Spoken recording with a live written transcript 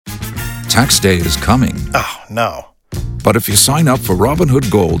Tax day is coming. Oh, no. But if you sign up for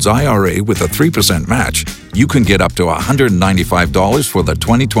Robinhood Gold's IRA with a 3% match, you can get up to $195 for the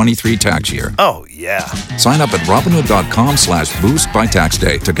 2023 tax year. Oh, yeah. Sign up at Robinhood.com/boost by tax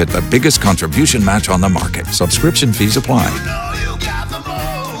day to get the biggest contribution match on the market. Subscription fees apply.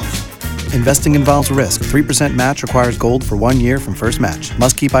 Investing involves risk. 3% match requires gold for 1 year from first match.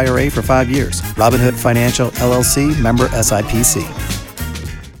 Must keep IRA for 5 years. Robinhood Financial, LLC, member SIPC.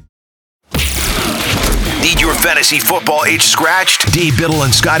 Need your fantasy football itch scratched? Dave Biddle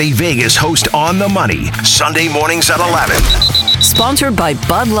and Scotty Vegas host On the Money, Sunday mornings at 11. Sponsored by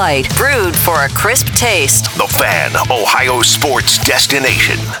Bud Light, brewed for a crisp taste. The Fan, Ohio sports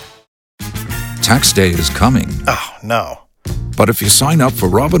destination. Tax day is coming. Oh, no. But if you sign up for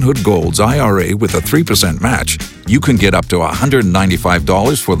Robinhood Gold's IRA with a 3% match, you can get up to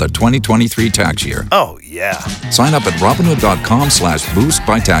 $195 for the 2023 tax year. Oh, yeah. Sign up at Robinhood.com/boost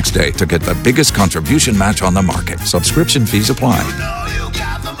by tax day to get the biggest contribution match on the market. Subscription fees apply.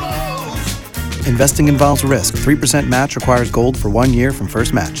 Investing involves risk. 3% match requires gold for 1 year from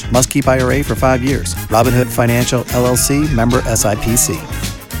first match. Must keep IRA for 5 years. Robinhood Financial, LLC, member SIPC.